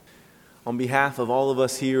On behalf of all of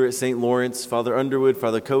us here at St. Lawrence, Father Underwood,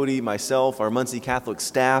 Father Cody, myself, our Muncie Catholic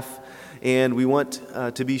staff, and we want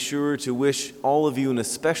to be sure to wish all of you, and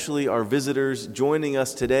especially our visitors joining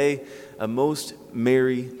us today, a most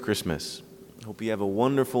Merry Christmas. I hope you have a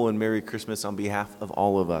wonderful and Merry Christmas on behalf of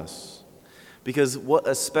all of us. Because what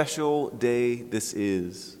a special day this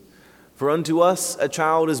is. For unto us a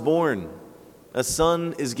child is born, a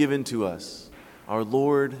son is given to us, our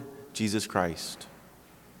Lord Jesus Christ.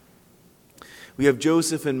 We have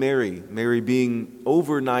Joseph and Mary, Mary being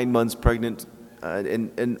over 9 months pregnant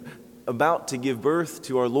and about to give birth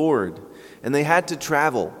to our Lord. And they had to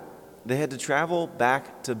travel. They had to travel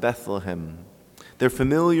back to Bethlehem, their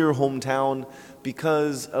familiar hometown,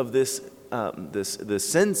 because of this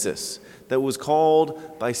census that was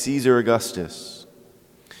called by Caesar Augustus.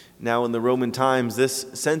 Now, in the Roman times, this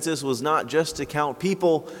census was not just to count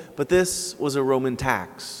people, but this was a Roman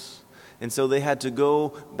tax. And so they had to go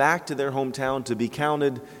back to their hometown to be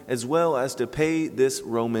counted, as well as to pay this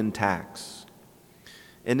Roman tax.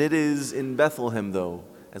 And it is in Bethlehem, though,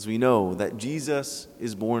 as we know, that Jesus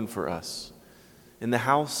is born for us, in the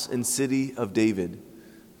house and city of David,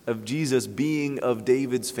 of Jesus being of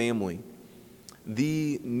David's family,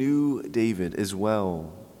 the new David as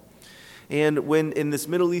well. And when in this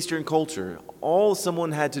Middle Eastern culture, all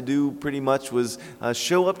someone had to do pretty much was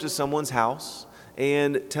show up to someone's house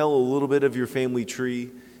and tell a little bit of your family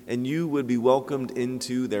tree, and you would be welcomed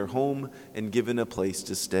into their home and given a place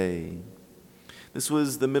to stay. This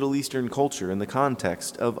was the Middle Eastern culture in the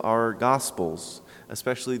context of our Gospels,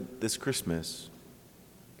 especially this Christmas.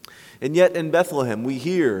 And yet in Bethlehem, we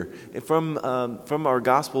hear from our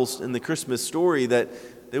Gospels in the Christmas story that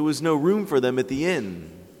there was no room for them at the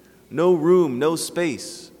inn. No room, no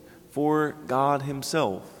space for God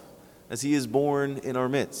himself as he is born in our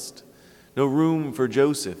midst. No room for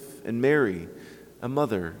Joseph and Mary, a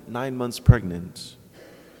mother 9 months pregnant.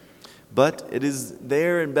 But it is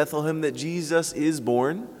there in Bethlehem that Jesus is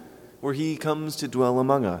born, where he comes to dwell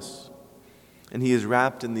among us. And he is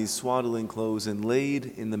wrapped in these swaddling clothes and laid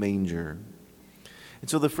in the manger. And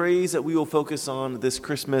so the phrase that we will focus on this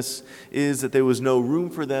Christmas is that there was no room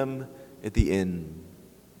for them at the inn.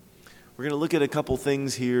 We're going to look at a couple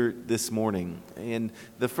things here this morning. And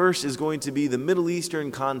the first is going to be the Middle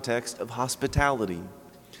Eastern context of hospitality.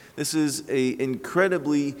 This is an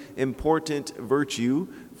incredibly important virtue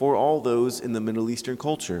for all those in the Middle Eastern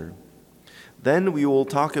culture. Then we will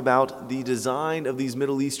talk about the design of these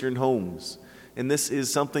Middle Eastern homes. And this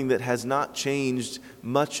is something that has not changed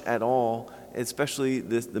much at all, especially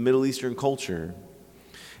the Middle Eastern culture.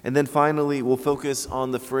 And then finally, we'll focus on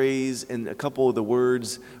the phrase and a couple of the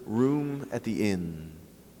words, room at the inn.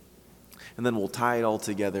 And then we'll tie it all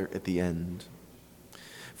together at the end.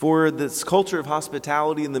 For this culture of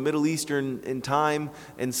hospitality in the Middle Eastern in time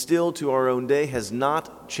and still to our own day has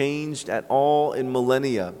not changed at all in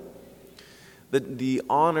millennia. The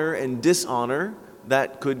honor and dishonor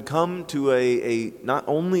that could come to a not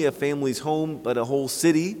only a family's home, but a whole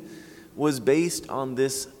city, was based on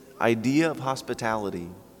this idea of hospitality.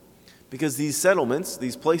 Because these settlements,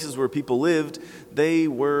 these places where people lived, they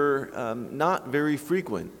were not very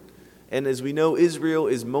frequent. And as we know, Israel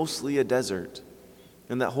is mostly a desert.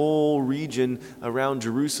 And that whole region around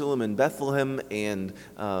Jerusalem and Bethlehem and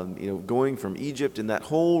going from Egypt, and that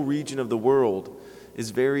whole region of the world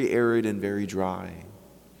is very arid and very dry.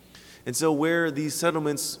 And so where these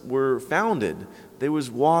settlements were founded, there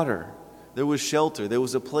was water, there was shelter, there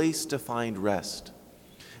was a place to find rest.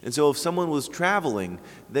 And so if someone was traveling,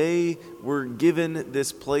 they were given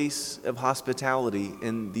this place of hospitality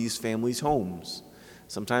in these families' homes.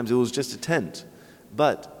 Sometimes it was just a tent,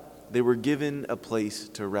 but they were given a place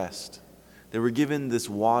to rest. They were given this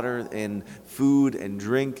water and food and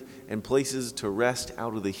drink and places to rest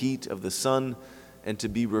out of the heat of the sun and to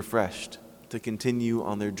be refreshed, to continue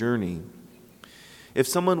on their journey. If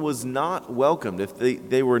someone was not welcomed, if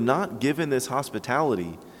they were not given this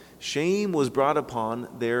hospitality, shame was brought upon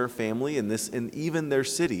their family and even their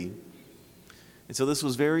city. And so this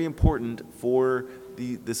was very important for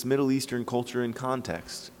this Middle Eastern culture and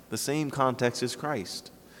context, the same context as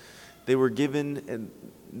Christ. They were given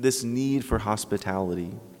this need for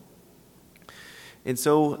hospitality. And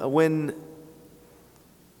so when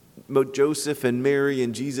Joseph and Mary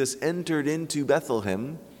and Jesus entered into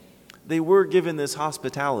Bethlehem, they were given this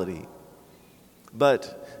hospitality.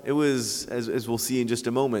 But it was, as we'll see in just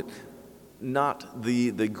a moment, not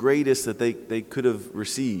the greatest that they could have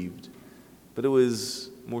received. But it was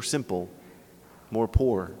more simple, more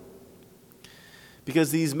poor.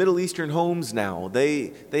 Because these Middle Eastern homes now,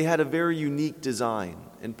 they had a very unique design.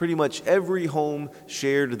 And pretty much every home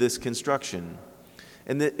shared this construction.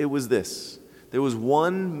 And it was this. There was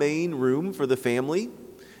one main room for the family,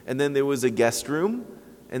 and then there was a guest room,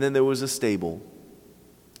 and then there was a stable.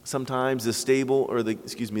 Sometimes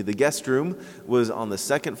the guest room was on the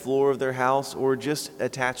second floor of their house or just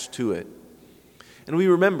attached to it. And we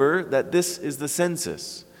remember that this is the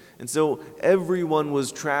census. And so everyone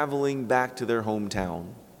was traveling back to their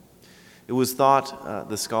hometown. It was thought,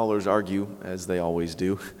 the scholars argue, as they always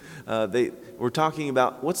do, they were talking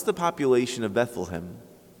about what's the population of Bethlehem?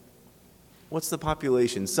 What's the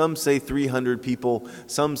population? Some say 300 people,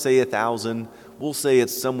 some say 1,000. We'll say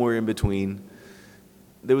it's somewhere in between.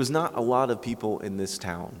 There was not a lot of people in this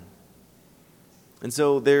town. And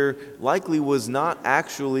so there likely was not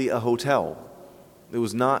actually a hotel. There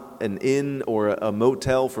was not an inn or a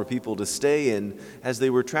motel for people to stay in as they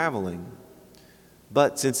were traveling.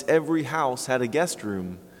 But since every house had a guest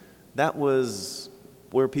room, that was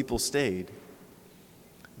where people stayed.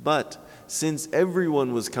 But since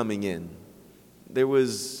everyone was coming in,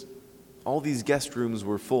 all these guest rooms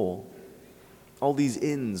were full. All these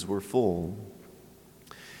inns were full.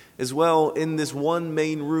 As well, in this one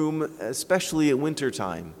main room, especially at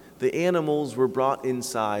wintertime, the animals were brought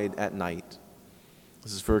inside at night.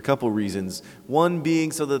 This is for a couple reasons. One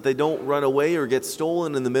being so that they don't run away or get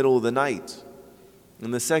stolen in the middle of the night.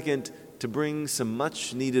 And the second, to bring some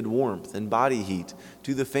much needed warmth and body heat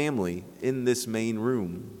to the family in this main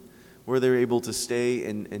room, where they're able to stay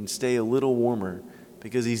and stay a little warmer,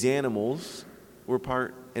 because these animals were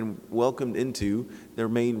part and welcomed into their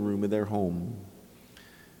main room of their home.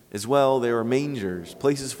 As well, there are mangers,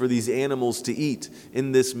 places for these animals to eat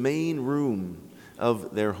in this main room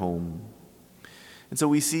of their home. And so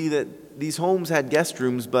we see that these homes had guest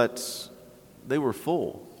rooms, but they were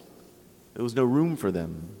full. There was no room for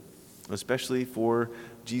them, especially for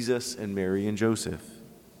Jesus and Mary and Joseph.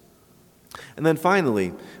 And then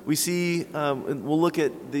finally, we see, we'll look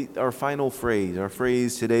at our final phrase. Our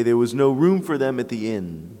phrase today, there was no room for them at the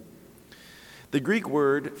inn. The Greek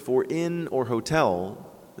word for inn or hotel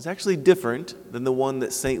is actually different than the one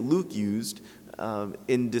that St. Luke used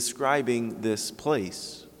in describing this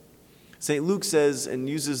place. St. Luke says and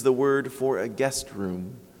uses the word for a guest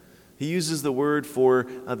room. He uses the word for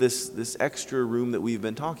this extra room that we've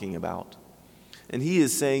been talking about. And he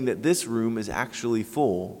is saying that this room is actually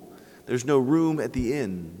full. There's no room at the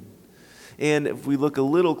inn. And if we look a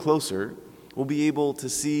little closer, we'll be able to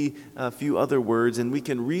see a few other words, and we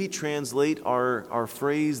can retranslate our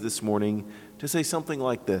phrase this morning to say something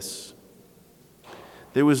like this.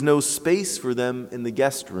 There was no space for them in the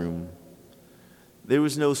guest room. There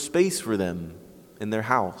was no space for them in their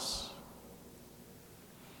house.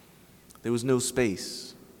 There was no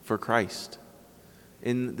space for Christ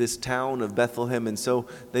in this town of Bethlehem, and so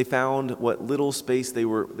they found what little space they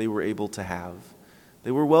were able to have.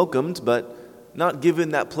 They were welcomed, but not given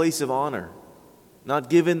that place of honor, not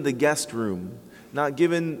given the guest room, not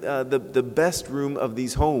given the best room of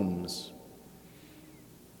these homes.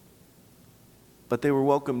 But they were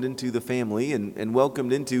welcomed into the family and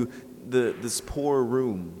welcomed into this poor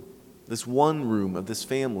room, this one room of this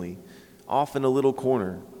family, off in a little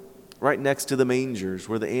corner, right next to the mangers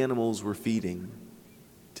where the animals were feeding,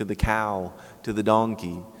 to the cow, to the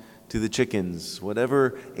donkey, to the chickens,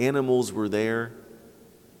 whatever animals were there.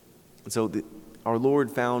 And so our Lord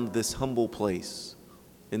found this humble place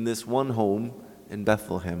in this one home in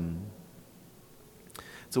Bethlehem.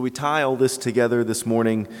 So we tie all this together this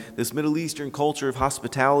morning, this Middle Eastern culture of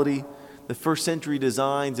hospitality, the first century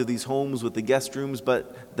designs of these homes with the guest rooms,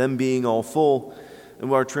 but them being all full.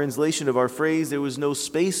 And our translation of our phrase, there was no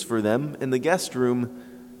space for them in the guest room,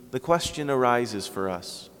 the question arises for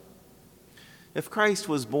us. If Christ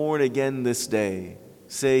was born again this day,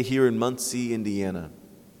 say here in Muncie, Indiana,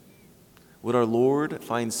 would our Lord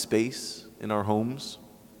find space in our homes?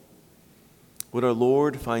 Would our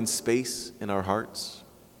Lord find space in our hearts?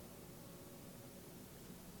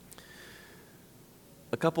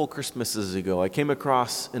 A couple Christmases ago, I came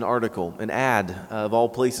across an article, an ad of all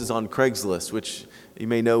places on Craigslist, which you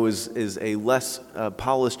may know is a less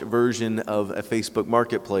polished version of a Facebook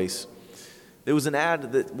marketplace. There was an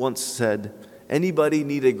ad that once said, "Anybody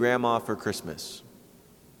need a grandma for Christmas?"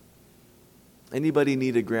 Anybody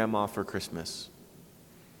need a grandma for Christmas?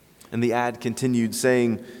 And the ad continued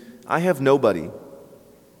saying, "I have nobody,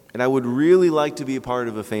 and I would really like to be a part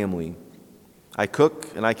of a family. I cook,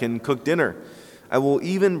 and I can cook dinner. I will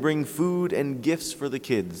even bring food and gifts for the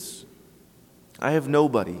kids. I have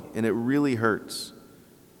nobody, and it really hurts.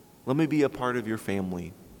 Let me be a part of your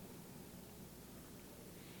family."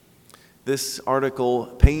 This article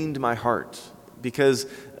pained my heart because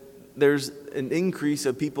there's an increase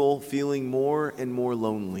of people feeling more and more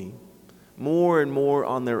lonely, more and more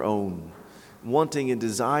on their own, wanting and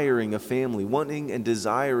desiring a family, wanting and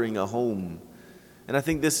desiring a home. And I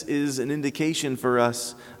think this is an indication for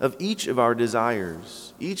us of each of our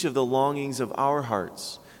desires, each of the longings of our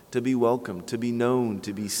hearts to be welcomed, to be known,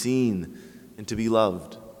 to be seen, and to be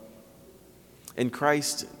loved. And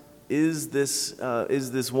Christ is this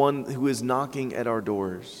one who is knocking at our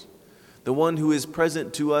doors, the one who is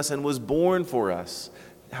present to us and was born for us,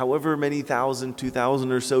 however many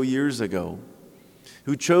 2,000 or so years ago,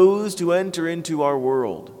 who chose to enter into our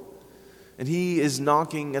world. And he is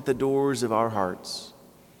knocking at the doors of our hearts.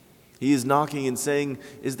 He is knocking and saying,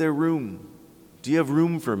 is there room? Do you have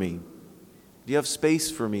room for me? Do you have space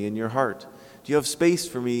for me in your heart? Do you have space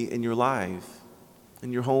for me in your life,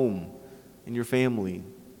 in your home, in your family?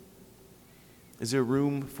 Is there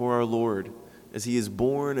room for our Lord as he is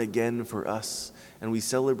born again for us and we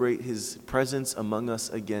celebrate his presence among us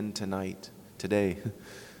again today?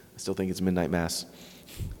 I still think it's midnight mass.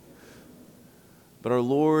 But our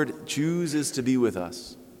Lord chooses to be with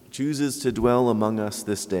us, chooses to dwell among us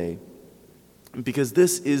this day. Because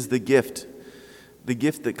this is the gift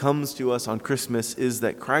that comes to us on Christmas is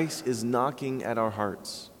that Christ is knocking at our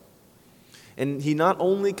hearts. And he not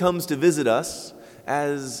only comes to visit us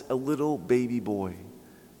as a little baby boy,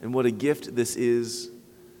 and what a gift this is,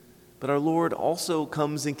 but our Lord also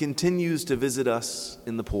comes and continues to visit us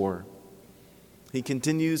in the poor. He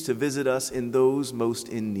continues to visit us in those most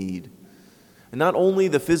in need. And not only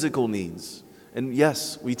the physical needs, and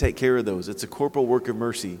yes, we take care of those. It's a corporal work of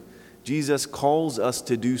mercy. Jesus calls us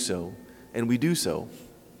to do so, and we do so.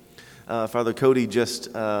 Father Cody just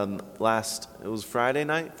it was Friday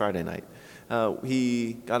night,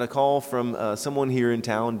 he got a call from someone here in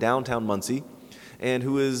town, downtown Muncie, and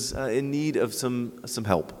who is in need of some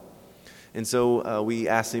help. And so we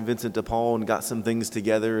asked St. Vincent de Paul and got some things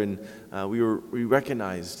together, and we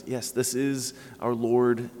recognized, yes, this is our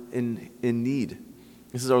Lord in need.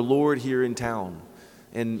 This is our Lord here in town.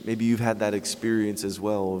 And maybe you've had that experience as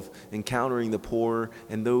well of encountering the poor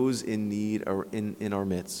and those in need are in our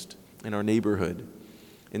midst, in our neighborhood.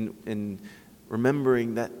 And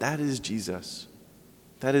remembering that is Jesus.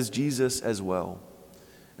 That is Jesus as well.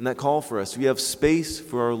 And that call for us, do we have space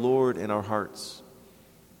for our Lord in our hearts?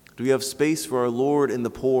 Do we have space for our Lord in the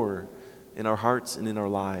poor, in our hearts and in our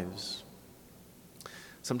lives?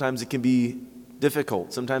 Sometimes it can be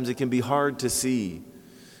difficult. Sometimes it can be hard to see.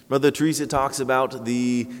 Mother Teresa talks about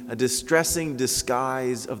the distressing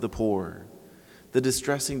disguise of the poor, the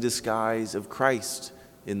distressing disguise of Christ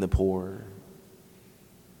in the poor.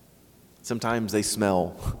 Sometimes they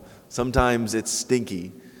smell. Sometimes it's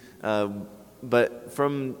stinky. But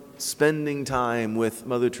from spending time with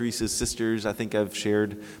Mother Teresa's sisters, I think I've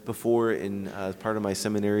shared before in part of my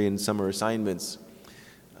seminary and summer assignments,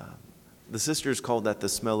 the sisters called that the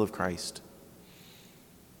smell of Christ.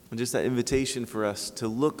 And just that invitation for us to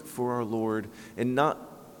look for our Lord, and not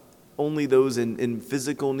only those in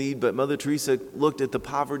physical need, but Mother Teresa looked at the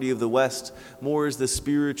poverty of the West more as the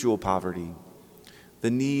spiritual poverty,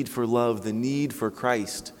 the need for love, the need for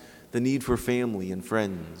Christ, the need for family and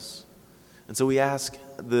friends. And so we ask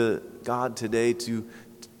the God today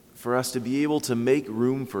for us to be able to make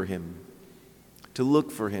room for him, to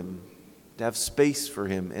look for him, to have space for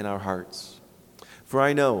him in our hearts. For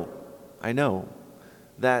I know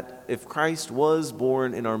that if Christ was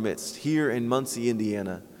born in our midst, here in Muncie,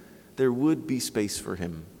 Indiana, there would be space for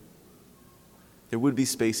him. There would be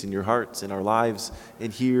space in your hearts, in our lives,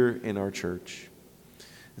 and here in our church.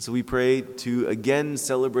 And so we pray to again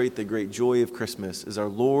celebrate the great joy of Christmas as our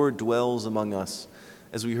Lord dwells among us,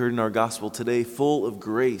 as we heard in our gospel today, full of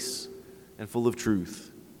grace and full of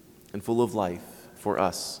truth and full of life for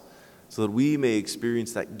us, so that we may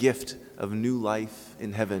experience that gift of new life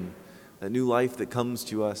in heaven, that new life that comes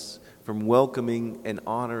to us from welcoming and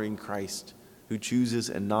honoring Christ, who chooses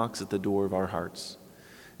and knocks at the door of our hearts.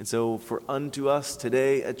 And so, for unto us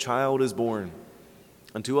today a child is born,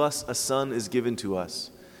 unto us a son is given to us.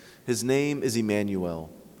 His name is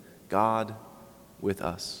Emmanuel, God with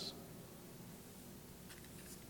us.